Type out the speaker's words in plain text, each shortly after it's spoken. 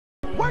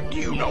What do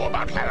you know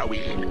about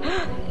Halloween?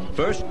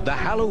 First, the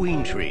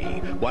Halloween Tree,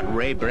 what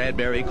Ray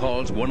Bradbury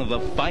calls one of the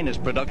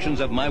finest productions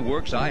of my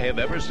works I have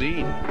ever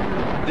seen.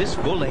 This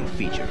full-length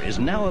feature is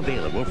now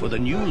available for the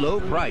new low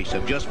price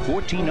of just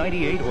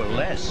 $14.98 or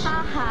less.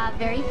 Ha,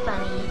 very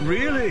funny.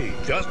 Really?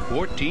 Just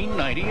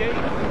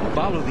 $14.98?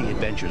 Follow the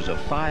adventures of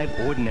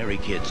 5 ordinary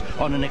kids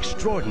on an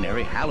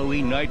extraordinary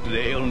Halloween night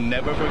they'll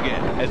never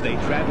forget as they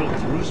travel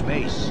through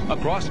space,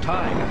 across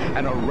time,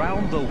 and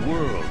around the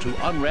world to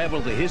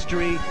unravel the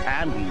history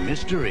and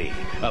mystery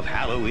of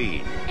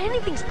Halloween.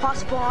 Anything's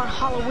possible on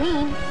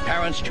Halloween.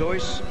 Parents'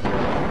 Choice,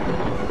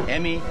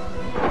 Emmy,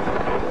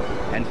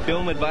 and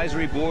Film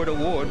Advisory Board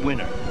Award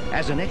winner.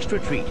 As an extra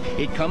treat,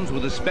 it comes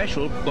with a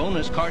special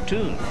bonus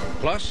cartoon.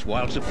 Plus,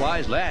 while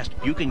supplies last,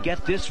 you can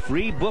get this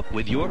free book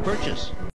with your purchase.